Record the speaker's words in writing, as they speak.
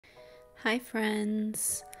Hi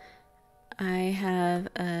friends, I have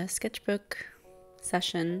a sketchbook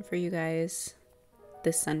session for you guys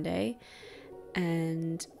this Sunday,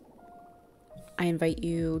 and I invite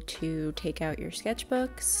you to take out your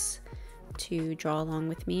sketchbooks to draw along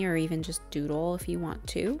with me, or even just doodle if you want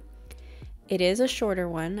to. It is a shorter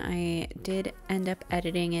one. I did end up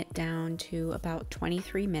editing it down to about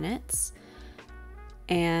 23 minutes,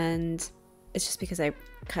 and it's just because I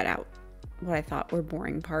cut out what I thought were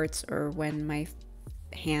boring parts, or when my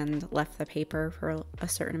hand left the paper for a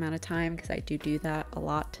certain amount of time, because I do that a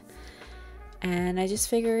lot. And I just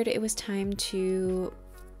figured it was time to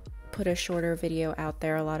put a shorter video out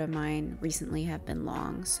there. A lot of mine recently have been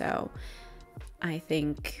long, so I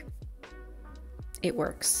think it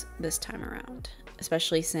works this time around,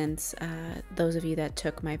 especially since those of you that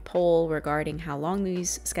took my poll regarding how long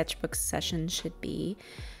these sketchbook sessions should be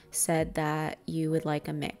said that you would like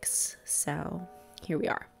a mix. So here we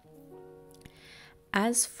are.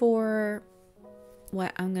 As for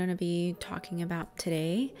what I'm going to be talking about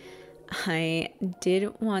today, I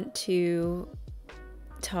did want to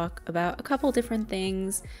talk about a couple different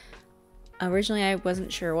things. Originally, I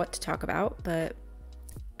wasn't sure what to talk about, but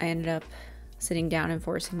I ended up sitting down and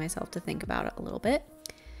forcing myself to think about it a little bit.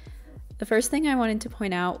 The first thing I wanted to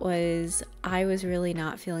point out was I was really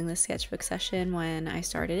not feeling the sketchbook session when I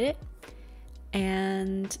started it,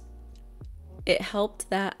 and it helped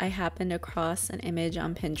that I happened across an image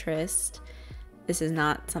on Pinterest. This is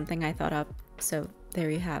not something I thought up, so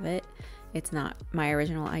there you have it. It's not my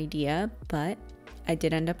original idea, but I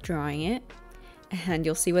did end up drawing it, and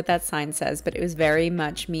you'll see what that sign says, but it was very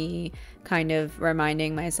much me kind of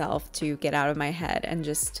reminding myself to get out of my head and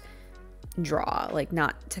just draw, like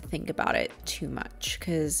not to think about it too much,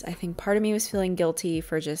 because I think part of me was feeling guilty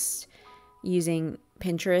for just using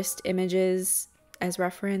Pinterest images as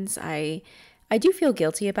reference. I do feel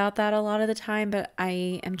guilty about that a lot of the time, but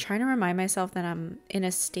I am trying to remind myself that I'm in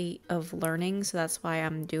a state of learning, so that's why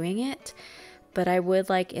I'm doing it. But I would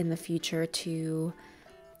like in the future to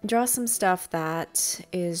draw some stuff that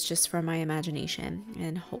is just from my imagination,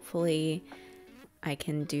 and hopefully I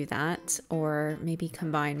can do that, or maybe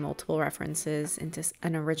combine multiple references into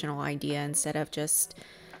an original idea instead of just,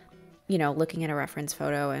 looking at a reference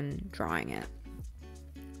photo and drawing it.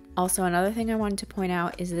 Also, another thing I wanted to point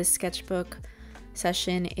out is this sketchbook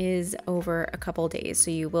session is over a couple days,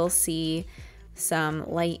 so you will see some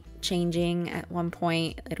light changing at one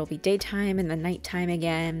point. It'll be daytime and then nighttime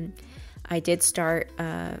again. I did start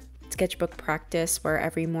sketchbook practice where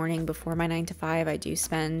every morning before my 9 to 5 I do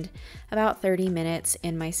spend about 30 minutes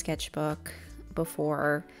in my sketchbook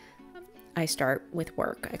before I start with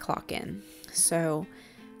work. I clock in, so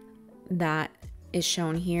that is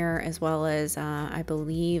shown here, as well as I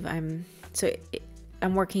believe I'm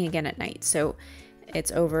working again at night, so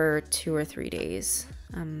it's over 2 or 3 days,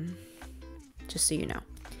 just so you know.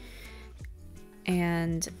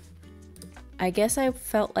 And I guess I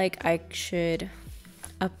felt like I should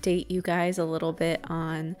update you guys a little bit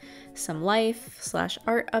on some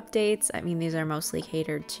life/art updates. I mean, these are mostly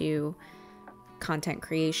catered to content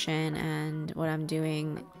creation and what I'm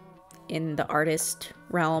doing in the artist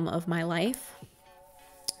realm of my life.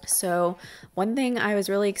 So one thing I was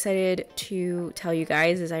really excited to tell you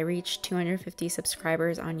guys is I reached 250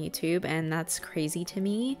 subscribers on YouTube, and that's crazy to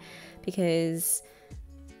me because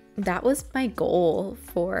that was my goal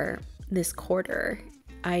for this quarter.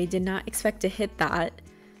 I did not expect to hit that,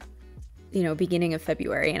 beginning of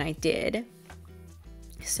February, and I did.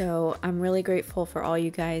 So I'm really grateful for all you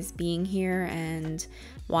guys being here and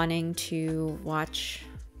wanting to watch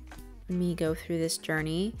me go through this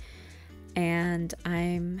journey, and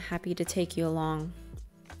I'm happy to take you along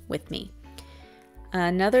with me.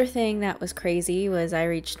 Another thing that was crazy was I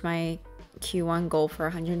reached my Q1 goal for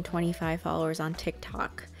 125 followers on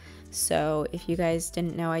TikTok. So if you guys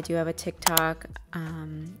didn't know, I do have a TikTok.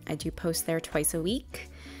 I do post there twice a week,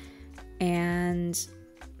 and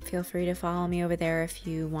feel free to follow me over there if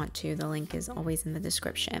you want to. The link is always in the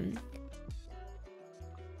description.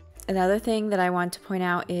 Another thing that I want to point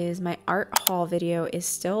out is my art haul video is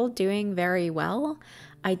still doing very well.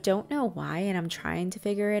 I don't know why, and I'm trying to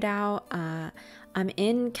figure it out. I'm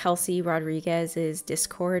in Kelsey Rodriguez's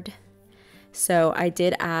Discord, so I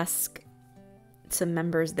did ask some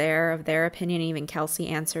members there of their opinion. Even Kelsey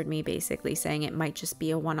answered me basically saying it might just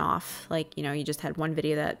be a one-off, like, you just had one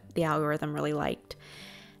video that the algorithm really liked,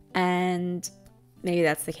 and maybe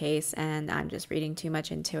that's the case and I'm just reading too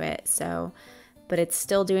much into it. So, but it's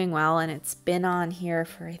still doing well, and it's been on here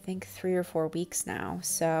for I think 3 or 4 weeks now,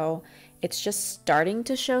 so it's just starting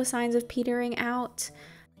to show signs of petering out.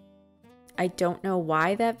 I don't know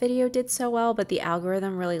why that video did so well, but the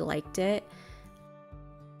algorithm really liked it.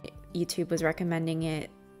 YouTube was recommending it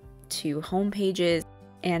to home pages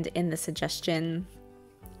and in the suggestion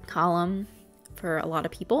column for a lot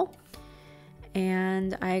of people.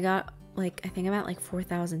 And I got like, I think I'm at like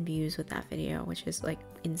 4,000 views with that video, which is like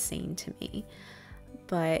insane to me.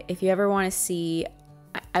 But if you ever want to see,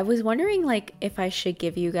 I was wondering like if I should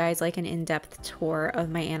give you guys like an in-depth tour of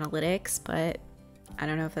my analytics, but I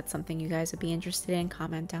don't know if that's something you guys would be interested in.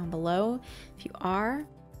 Comment down below if you are.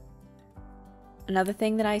 Another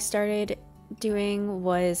thing that I started doing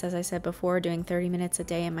was, as I said before, doing 30 minutes a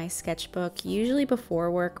day in my sketchbook, usually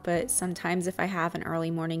before work, but sometimes if I have an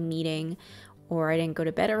early morning meeting or I didn't go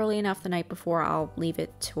to bed early enough the night before, I'll leave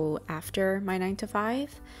it till after my 9 to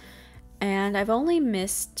 5. And I've only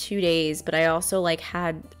missed 2 days, but I also like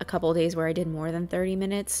had a couple of days where I did more than 30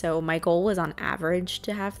 minutes. So my goal was on average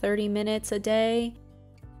to have 30 minutes a day.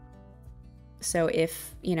 So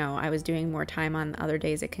if, you know, I was doing more time on other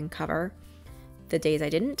days, it can cover the days I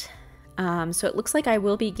didn't. So it looks like I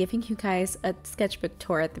will be giving you guys a sketchbook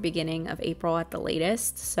tour at the beginning of April at the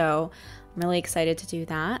latest. So I'm really excited to do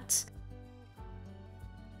that.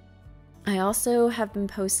 I also have been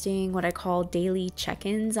posting what I call daily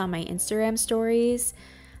check-ins on my Instagram stories.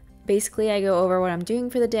 Basically, I go over what I'm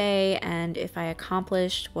doing for the day and if I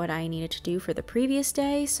accomplished what I needed to do for the previous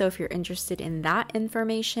day. So if you're interested in that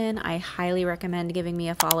information, I highly recommend giving me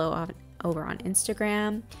a follow over on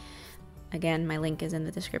Instagram. Again, my link is in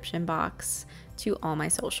the description box to all my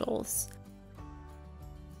socials.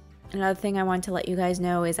 Another thing I want to let you guys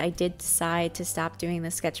know is I did decide to stop doing the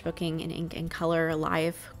sketchbooking in ink and color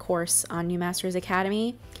live course on New Masters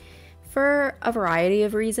Academy for a variety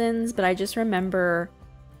of reasons, but I just remember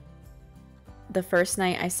the first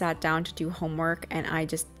night I sat down to do homework and I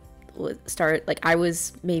just started, like, I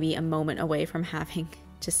was maybe a moment away from having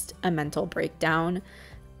just a mental breakdown.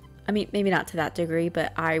 I mean, maybe not to that degree,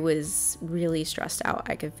 but I was really stressed out.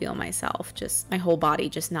 I could feel myself, just my whole body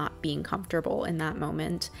just not being comfortable in that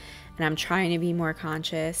moment. And I'm trying to be more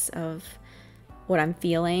conscious of what I'm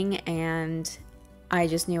feeling. And I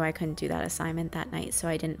just knew I couldn't do that assignment that night, so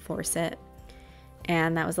I didn't force it.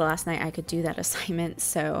 And that was the last night I could do that assignment.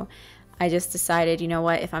 So I just decided, you know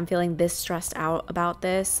what, if I'm feeling this stressed out about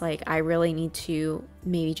this, like I really need to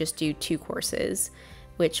maybe just do 2 courses,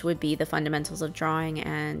 which would be the fundamentals of drawing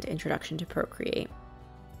and introduction to Procreate.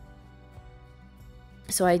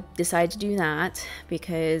 So I decided to do that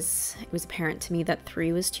because it was apparent to me that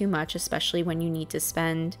 3 was too much, especially when you need to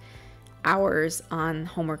spend hours on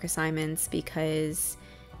homework assignments, because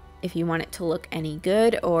if you want it to look any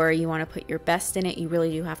good or you want to put your best in it, you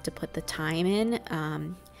really do have to put the time in.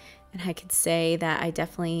 And I could say that I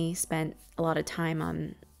definitely spent a lot of time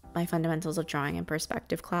on my fundamentals of drawing and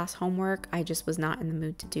perspective class homework. I just was not in the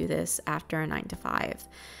mood to do this after a 9 to 5.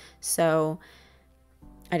 So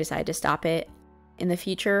I decided to stop it. In the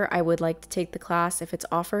future, I would like to take the class if it's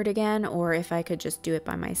offered again, or if I could just do it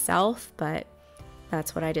by myself, but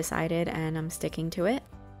that's what I decided and I'm sticking to it.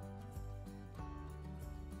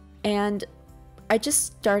 And I just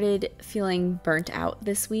started feeling burnt out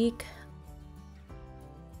this week,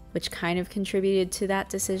 which kind of contributed to that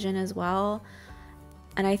decision as well.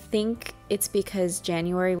 And I think it's because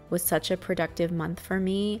January was such a productive month for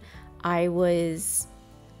me. I was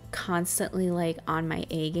constantly like on my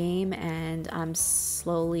A game, and I'm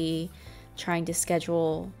slowly trying to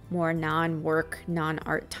schedule more non-work,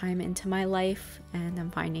 non-art time into my life, and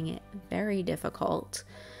I'm finding it very difficult.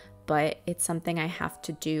 But it's something I have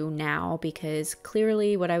to do now because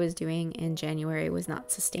clearly what I was doing in January was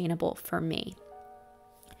not sustainable for me.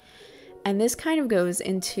 And this kind of goes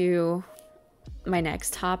into my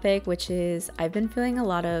next topic, which is I've been feeling a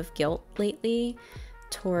lot of guilt lately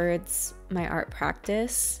towards my art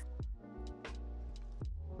practice.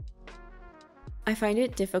 I find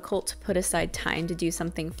it difficult to put aside time to do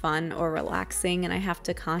something fun or relaxing, and I have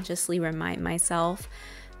to consciously remind myself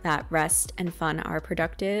that rest and fun are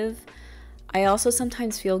productive. I also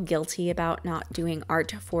sometimes feel guilty about not doing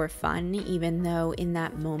art for fun, even though in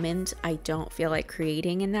that moment I don't feel like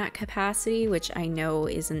creating in that capacity, which I know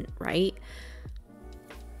isn't right.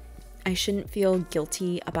 I shouldn't feel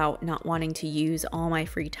guilty about not wanting to use all my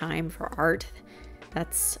free time for art.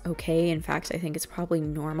 That's okay. In fact, I think it's probably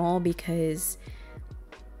normal because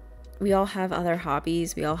we all have other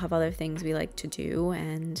hobbies, we all have other things we like to do,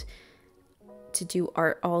 and to do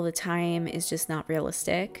art all the time is just not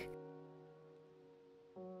realistic.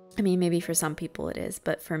 I mean, maybe for some people it is,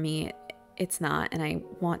 but for me, it's not, and I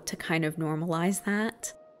want to kind of normalize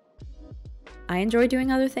that. I enjoy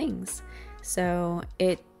doing other things, so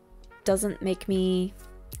it doesn't make me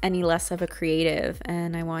any less of a creative,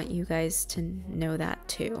 and I want you guys to know that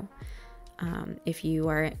too. If you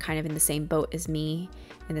are kind of in the same boat as me,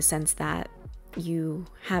 in the sense that you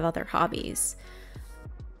have other hobbies.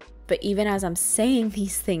 But even as I'm saying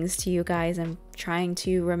these things to you guys, I'm trying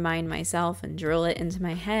to remind myself and drill it into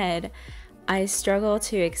my head. I struggle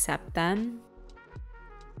to accept them,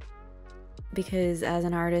 because as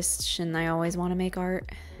an artist, shouldn't I always want to make art?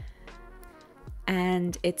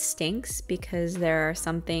 And it stinks because there are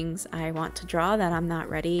some things I want to draw that I'm not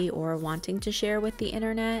ready or wanting to share with the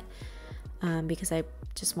internet, because I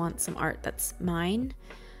just want some art that's mine.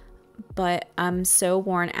 But I'm so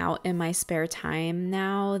worn out in my spare time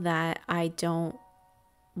now that I don't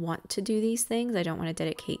want to do these things. I don't want to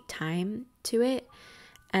dedicate time to it.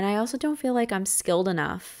 And I also don't feel like I'm skilled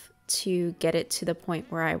enough to get it to the point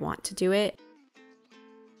where I want to do it,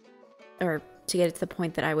 or to get it to the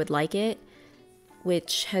point that I would like it,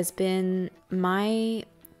 which has been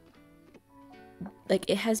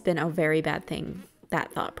it has been a very bad thing,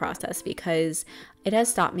 that thought process, because it has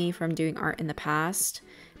stopped me from doing art in the past,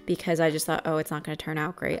 because I just thought, oh, it's not going to turn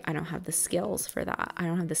out great. I don't have the skills for that. I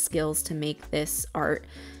don't have the skills to make this art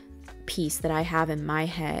piece that I have in my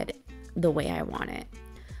head the way I want it.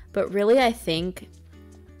 But really, I think,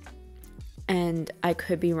 and I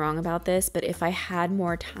could be wrong about this, but if I had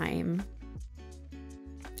more time,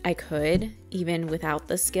 I could, even without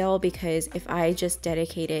the skill, because if I just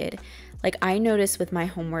dedicated, like I noticed with my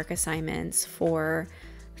homework assignments for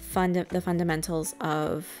the fundamentals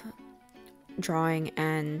of drawing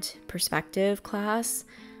and perspective class,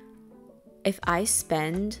 if I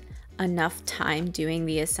spend enough time doing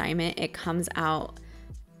the assignment, it comes out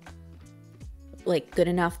like good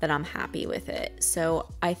enough that I'm happy with it. So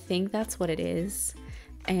I think that's what it is.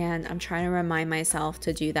 And I'm trying to remind myself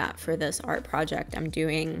to do that for this art project I'm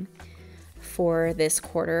doing for this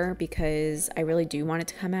quarter, because I really do want it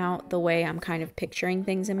to come out the way I'm kind of picturing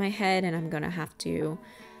things in my head, and I'm going to have to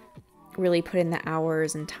really put in the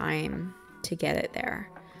hours and time to get it there.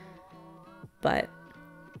 But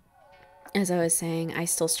as I was saying, I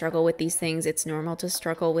still struggle with these things. It's normal to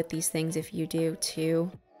struggle with these things if you do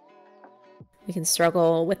too. We can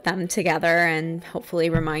struggle with them together and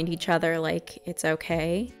hopefully remind each other like it's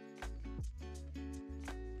okay.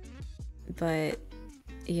 But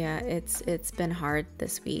yeah, it's been hard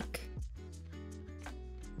this week.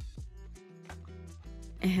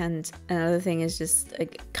 And another thing is just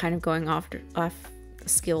kind of going off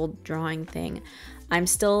skilled drawing thing. I'm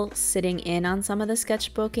still sitting in on some of the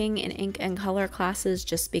sketchbooking and ink and color classes,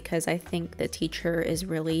 just because I think the teacher is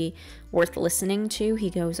really worth listening to. He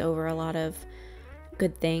goes over a lot of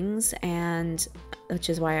good things, and which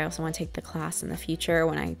is why I also want to take the class in the future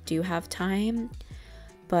when I do have time.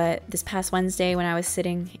 But this past Wednesday, when I was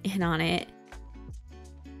sitting in on it,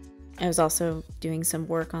 I was also doing some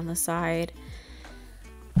work on the side.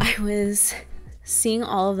 I was seeing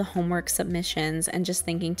all of the homework submissions and just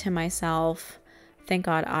thinking to myself, thank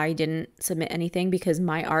God I didn't submit anything, because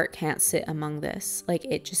my art can't sit among this. Like,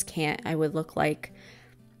 it just can't. I would look like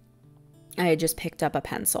I had just picked up a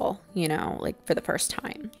pencil, like for the first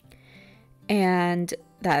time. And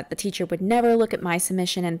that the teacher would never look at my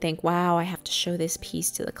submission and think, wow, I have to show this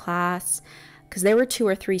piece to the class. Because there were 2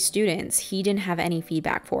 or 3 students he didn't have any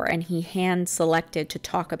feedback for, and he hand selected to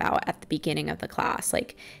talk about at the beginning of the class.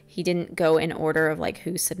 Like, he didn't go in order of like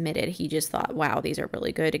who submitted. He just thought, wow, these are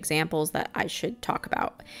really good examples that I should talk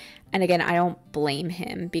about. And again, I don't blame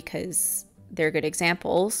him, because they're good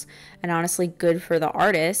examples, and honestly good for the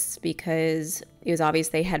artists, because it was obvious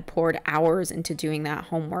they had poured hours into doing that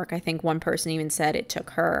homework. I think one person even said it took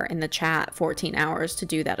her in the chat 14 hours to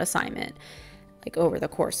do that assignment, like over the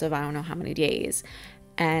course of I don't know how many days.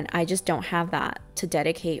 And I just don't have that to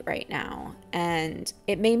dedicate right now. And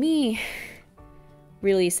it made me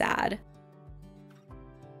really sad,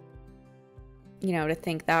 to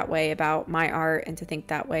think that way about my art, and to think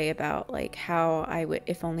that way about like how I would,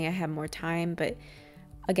 if only I had more time. But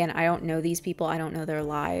again, I don't know these people. I don't know their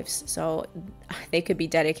lives. So they could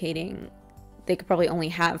probably only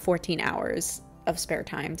have 14 hours of spare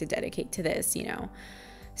time to dedicate to this,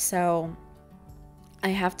 So I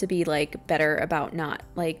have to be like better about not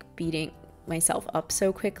like beating myself up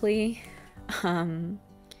so quickly.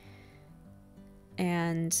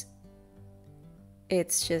 And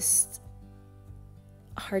it's just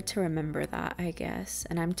hard to remember that, I guess.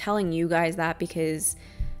 And I'm telling you guys that because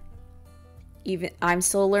even I'm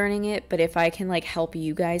still learning it, but if I can like help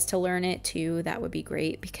you guys to learn it too, that would be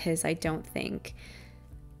great, because I don't think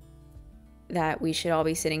that we should all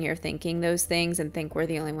be sitting here thinking those things and think we're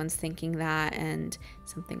the only ones thinking that, and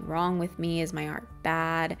something wrong with me. Is my art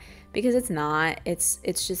bad? Because it's not. It's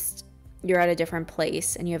just you're at a different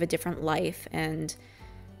place and you have a different life, and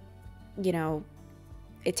you know,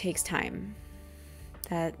 it takes time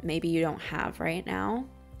that maybe you don't have right now.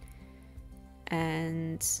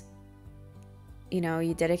 And you know,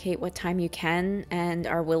 you dedicate what time you can and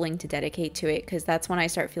are willing to dedicate to it, because that's when I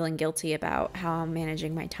start feeling guilty about how I'm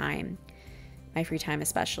managing my time, my free time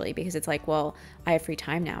especially, because it's like, well, I have free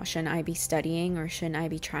time now. Shouldn't I be studying, or shouldn't I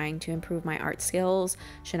be trying to improve my art skills?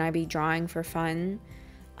 Shouldn't I be drawing for fun?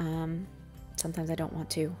 Sometimes I don't want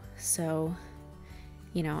to. So,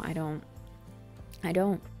 you know, I don't.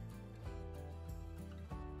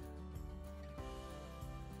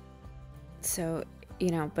 So, you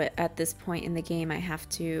know, but at this point in the game, I have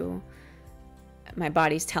to, my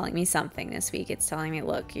body's telling me something this week. It's telling me,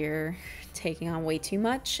 look, you're taking on way too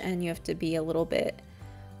much and you have to be a little bit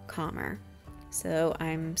calmer. So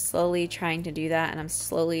I'm slowly trying to do that, and I'm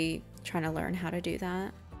slowly trying to learn how to do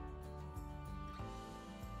that.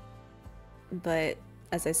 But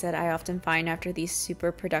as I said, I often find after these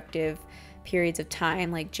super productive periods of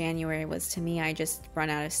time, like January was to me, I just run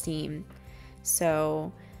out of steam.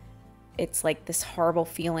 So it's like this horrible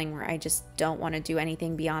feeling where I just don't want to do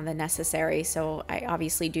anything beyond the necessary. So I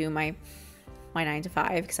obviously do my 9 to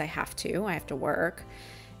 5 because I have to work,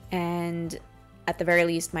 and at the very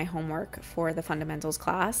least my homework for the fundamentals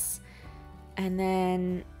class. And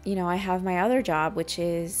then, you know, I have my other job, which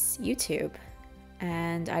is YouTube,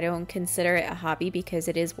 and I don't consider it a hobby because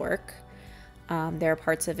it is work. There are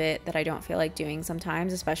parts of it that I don't feel like doing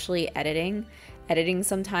sometimes, especially editing.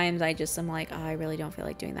 Sometimes I'm like, oh, I really don't feel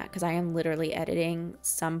like doing that, because I am literally editing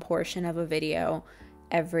some portion of a video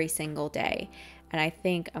every single day. And I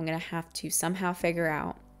think I'm going to have to somehow figure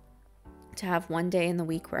out to have one day in the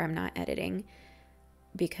week where I'm not editing,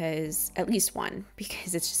 because at least one,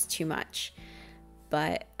 because it's just too much.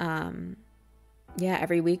 But yeah,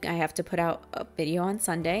 every week I have to put out a video on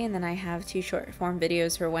Sunday, and then I have 2 short form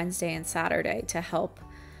videos for Wednesday and Saturday to help,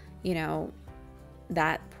 you know,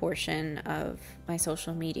 that portion of my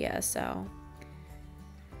social media. So,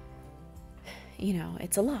 you know,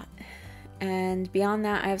 it's a lot. And beyond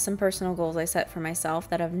that, I have some personal goals I set for myself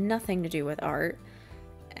that have nothing to do with art.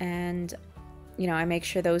 And, you know, I make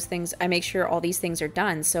sure all these things are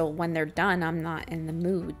done. So when they're done, I'm not in the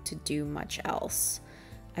mood to do much else.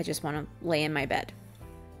 I just want to lay in my bed,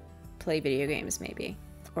 play video games maybe,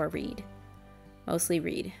 or read. Mostly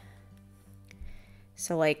read.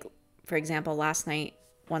 So like, for example, last night,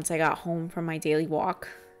 once I got home from my daily walk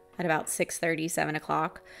at about 6:30, 7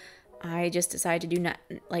 o'clock, I just decided to do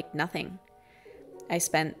nothing. I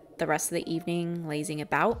spent the rest of the evening lazing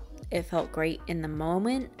about. It felt great in the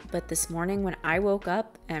moment, but this morning when I woke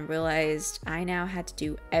up and realized I now had to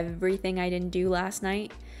do everything I didn't do last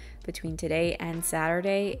night between today and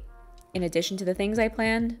Saturday, in addition to the things I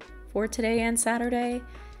planned for today and Saturday,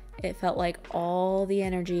 it felt like all the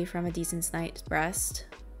energy from a decent night's rest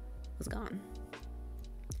was gone.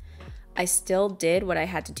 I still did what I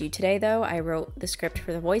had to do today though. I wrote the script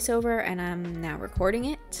for the voiceover and I'm now recording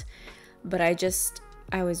it, but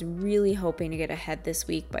I was really hoping to get ahead this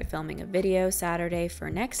week by filming a video Saturday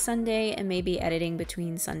for next Sunday and maybe editing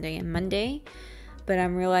between Sunday and Monday, but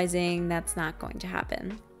I'm realizing that's not going to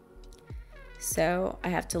happen. So I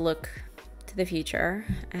have to look to the future,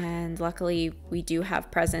 and luckily we do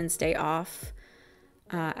have President's Day off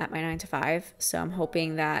at my 9 to 5, so I'm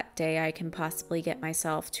hoping that day I can possibly get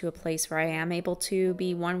myself to a place where I am able to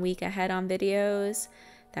be 1 week ahead on videos.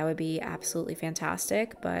 That would be absolutely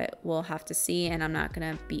fantastic, but we'll have to see, and I'm not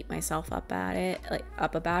gonna beat myself up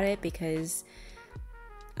about it because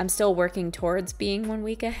I'm still working towards being 1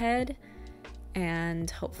 week ahead,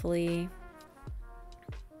 and hopefully,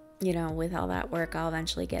 you know, with all that work, I'll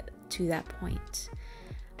eventually get to that point.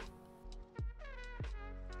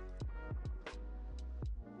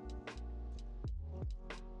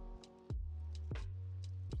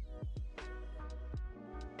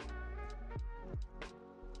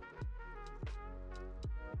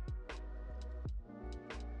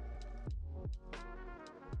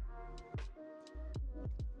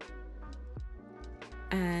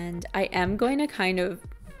 And I am going to kind of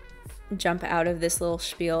jump out of this little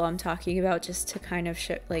spiel I'm talking about just to kind of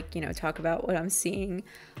talk about what I'm seeing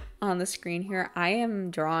on the screen here. I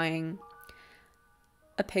am drawing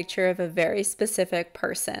a picture of a very specific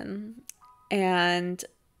person, and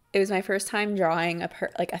it was my first time drawing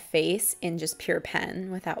a face in just pure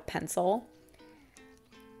pen without pencil.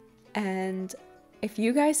 And if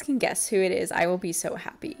you guys can guess who it is, I will be so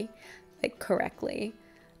happy, correctly,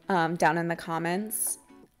 down in the comments.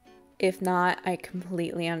 If not, I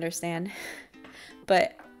completely understand.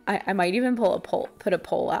 But I might even put a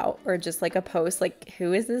poll out, or just a post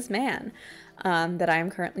who is this man? that I am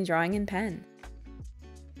currently drawing in pen.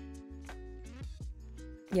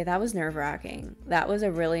 Yeah, that was nerve-wracking. That was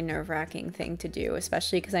a really nerve-wracking thing to do,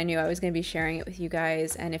 especially because I knew I was going to be sharing it with you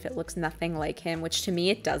guys, and if it looks nothing like him, which to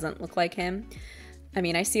me it doesn't look like him. I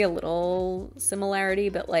mean, I see a little similarity,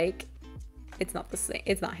 but like, it's not the same.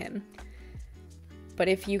 It's not him. But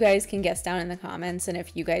if you guys can guess down in the comments, and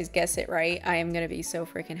if you guys guess it right, I am going to be so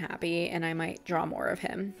freaking happy, and I might draw more of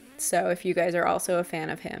him. So if you guys are also a fan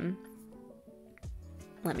of him,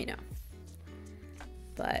 let me know.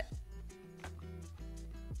 But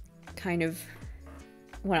kind of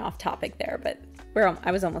went off topic there, but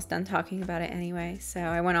I was almost done talking about it anyway, so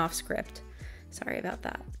I went off script. Sorry about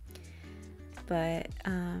that. But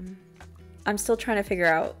I'm still trying to figure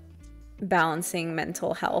out balancing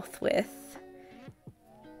mental health with,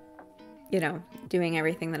 you know, doing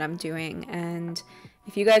everything that I'm doing. And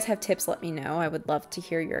if you guys have tips, let me know. I would love to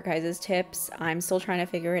hear your guys' tips. I'm still trying to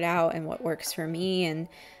figure it out and what works for me, and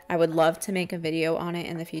I would love to make a video on it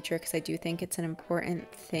in the future because I do think it's an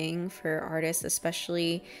important thing for artists,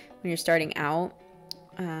 especially when you're starting out,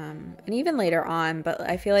 and even later on. But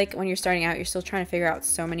I feel like when you're starting out, you're still trying to figure out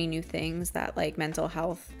so many new things that like mental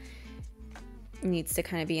health needs to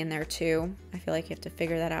kind of be in there too. I feel like you have to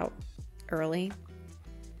figure that out early.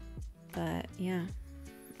 But yeah,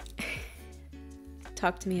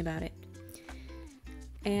 talk to me about it.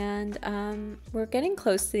 And we're getting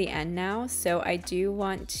close to the end now, so I do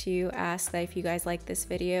want to ask that if you guys like this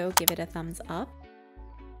video, give it a thumbs up.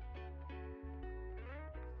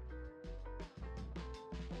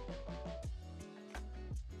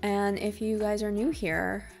 And if you guys are new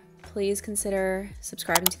here, please consider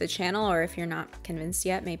subscribing to the channel, or if you're not convinced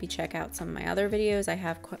yet, maybe check out some of my other videos. I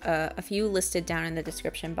have a few listed down in the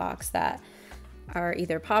description box that are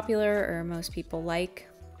either popular or most people like,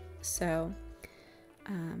 so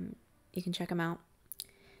you can check them out.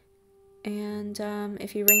 And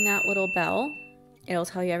if you ring that little bell, it'll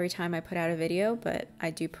tell you every time I put out a video, but I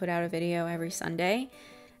do put out a video every Sunday.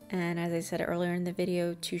 And as I said earlier in the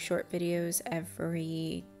video, 2 short videos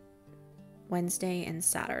every Wednesday and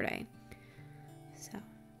Saturday. So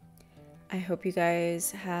I hope you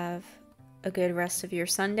guys have a good rest of your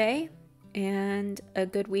Sunday and a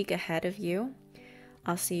good week ahead of you.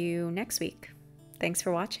 I'll see you next week. Thanks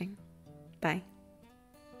for watching. Bye.